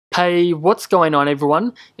Hey, what's going on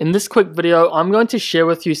everyone? In this quick video, I'm going to share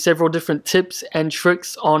with you several different tips and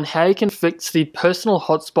tricks on how you can fix the personal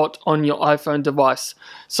hotspot on your iPhone device.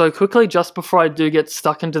 So quickly, just before I do get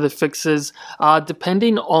stuck into the fixes,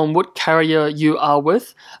 depending on what carrier you are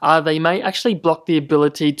with, they may actually block the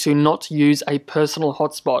ability to not use a personal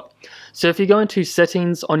hotspot. So if you go into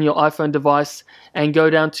settings on your iPhone device and go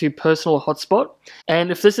down to personal hotspot,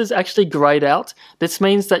 and if this is actually grayed out, this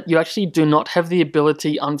means that you actually do not have the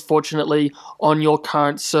ability, unfortunately, on your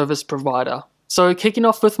current service provider. So kicking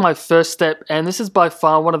off with my first step, and this is by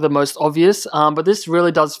far one of the most obvious, but this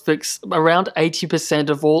really does fix around 80%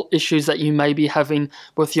 of all issues that you may be having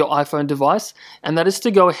with your iPhone device, and that is to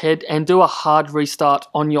go ahead and do a hard restart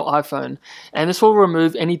on your iPhone. And this will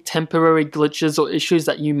remove any temporary glitches or issues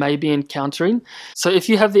that you may be encountering. So if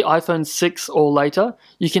you have the iPhone 6 or later,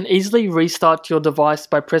 you can easily restart your device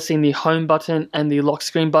by pressing the home button and the lock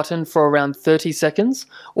screen button for around 30 seconds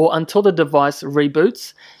or until the device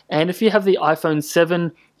reboots. And if you have the iPhone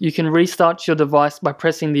 7, you can restart your device by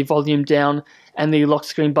pressing the volume down and the lock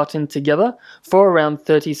screen button together for around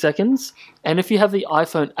 30 seconds. And if you have the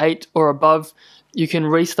iPhone 8 or above, you can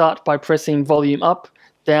restart by pressing volume up,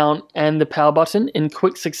 down, and the power button in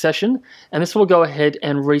quick succession. And this will go ahead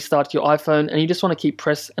and restart your iPhone, and you just want to keep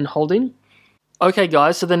press and holding. Okay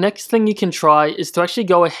guys, so the next thing you can try is to actually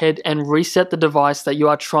go ahead and reset the device that you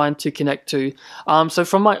are trying to connect to. So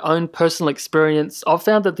from my own personal experience, I've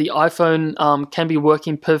found that the iPhone can be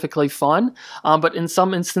working perfectly fine, but in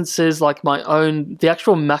some instances like my own, the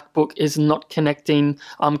actual MacBook is not connecting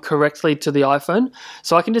correctly to the iPhone.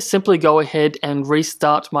 So I can just simply go ahead and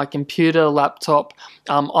restart my computer, laptop,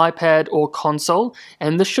 iPad or console,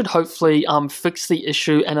 and this should hopefully fix the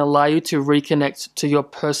issue and allow you to reconnect to your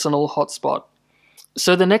personal hotspot.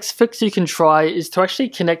 So the next fix you can try is to actually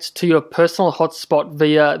connect to your personal hotspot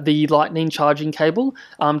via the lightning charging cable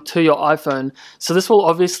to your iPhone. So this will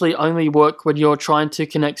obviously only work when you're trying to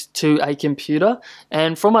connect to a computer,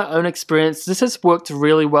 and from my own experience this has worked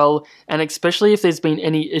really well, and especially if there's been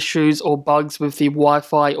any issues or bugs with the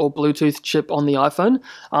Wi-Fi or Bluetooth chip on the iPhone.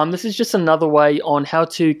 This is just another way on how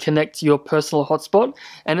to connect to your personal hotspot,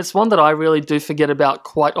 and it's one that I really do forget about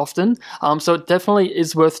quite often, so it definitely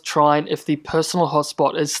is worth trying if the personal hotspot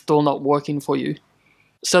is still not working for you.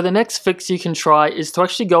 So the next fix you can try is to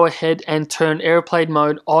actually go ahead and turn airplane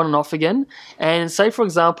mode on and off again. And say for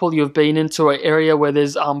example you've been into an area where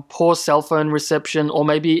there's poor cell phone reception or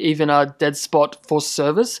maybe even a dead spot for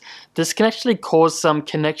service. This can actually cause some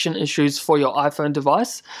connection issues for your iPhone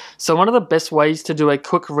device. So one of the best ways to do a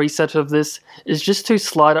quick reset of this is just to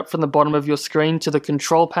slide up from the bottom of your screen to the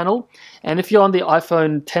control panel. And if you're on the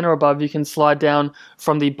iPhone 10 or above, you can slide down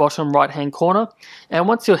from the bottom right hand corner. And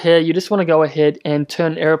once you're here, you just want to go ahead and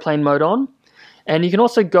turn airplane mode on. And you can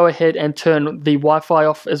also go ahead and turn the Wi-Fi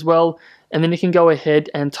off as well. And then you can go ahead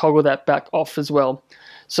and toggle that back off as well.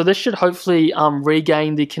 So this should hopefully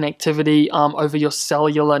regain the connectivity over your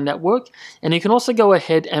cellular network. And you can also go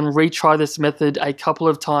ahead and retry this method a couple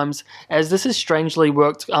of times, as this has strangely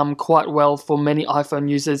worked quite well for many iPhone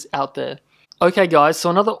users out there. Okay guys,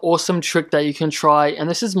 so another awesome trick that you can try, and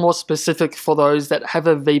this is more specific for those that have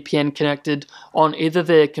a VPN connected on either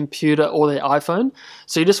their computer or their iPhone.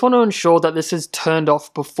 So you just want to ensure that this is turned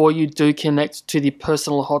off before you do connect to the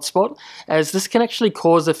personal hotspot, as this can actually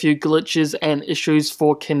cause a few glitches and issues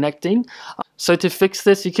for connecting. So to fix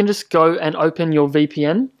this, you can just go and open your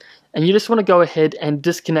VPN. And you just want to go ahead and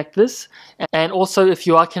disconnect this. And also if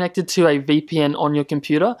you are connected to a VPN on your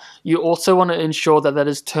computer, you also want to ensure that that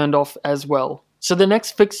is turned off as well. So the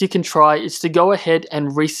next fix you can try is to go ahead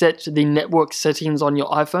and reset the network settings on your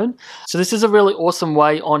iPhone. So this is a really awesome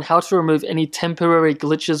way on how to remove any temporary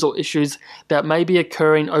glitches or issues that may be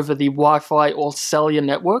occurring over the Wi-Fi or cellular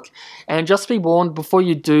network. And just be warned, before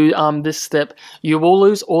you do this step, you will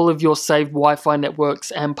lose all of your saved Wi-Fi networks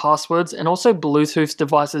and passwords, and also Bluetooth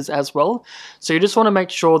devices as well. So you just want to make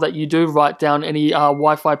sure that you do write down any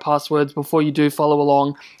Wi-Fi passwords before you do follow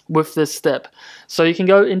along with this step. So you can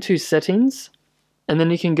go into settings, and then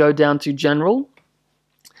you can go down to general,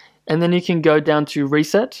 and then you can go down to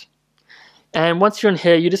reset. And once you're in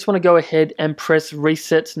here, you just want to go ahead and press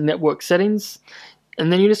reset network settings,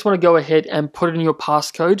 and then you just want to go ahead and put in your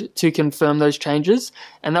passcode to confirm those changes,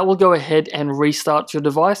 and that will go ahead and restart your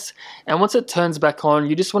device. And once it turns back on,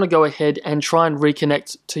 you just want to go ahead and try and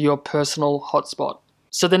reconnect to your personal hotspot.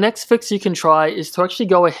 So the next fix you can try is to actually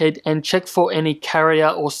go ahead and check for any carrier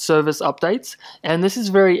or service updates. And this is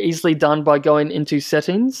very easily done by going into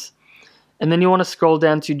settings. And then you want to scroll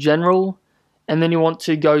down to general. And then you want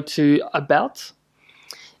to go to about.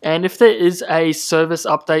 And if there is a service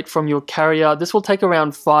update from your carrier, this will take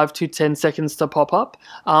around 5 to 10 seconds to pop up.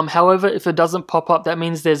 However, if it doesn't pop up, that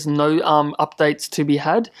means there's no updates to be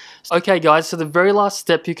had. Okay guys, so the very last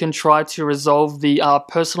step you can try to resolve the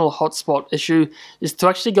personal hotspot issue is to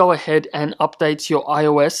actually go ahead and update your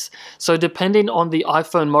iOS. So depending on the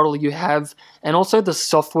iPhone model you have and also the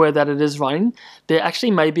software that it is running, there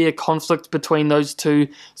actually may be a conflict between those two.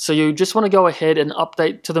 So you just want to go ahead and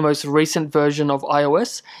update to the most recent version of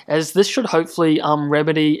iOS, as this should hopefully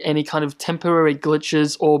remedy any kind of temporary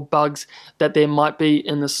glitches or bugs that there might be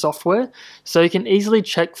in the software. So you can easily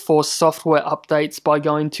check for software updates by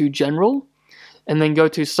going to General and then go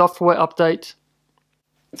to Software Update.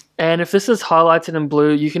 And if this is highlighted in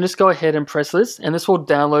blue, you can just go ahead and press this, and this will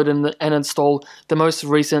download and install the most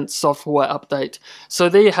recent software update. So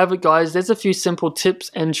there you have it guys. There's a few simple tips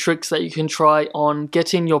and tricks that you can try on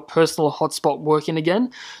getting your personal hotspot working again.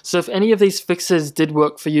 So if any of these fixes did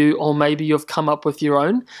work for you, or maybe you've come up with your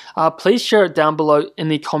own, please share it down below in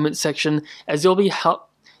the comment section, as you'll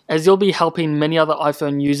be helping many other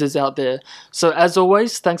iPhone users out there. So as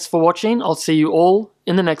always, thanks for watching. I'll see you all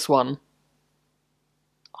in the next one.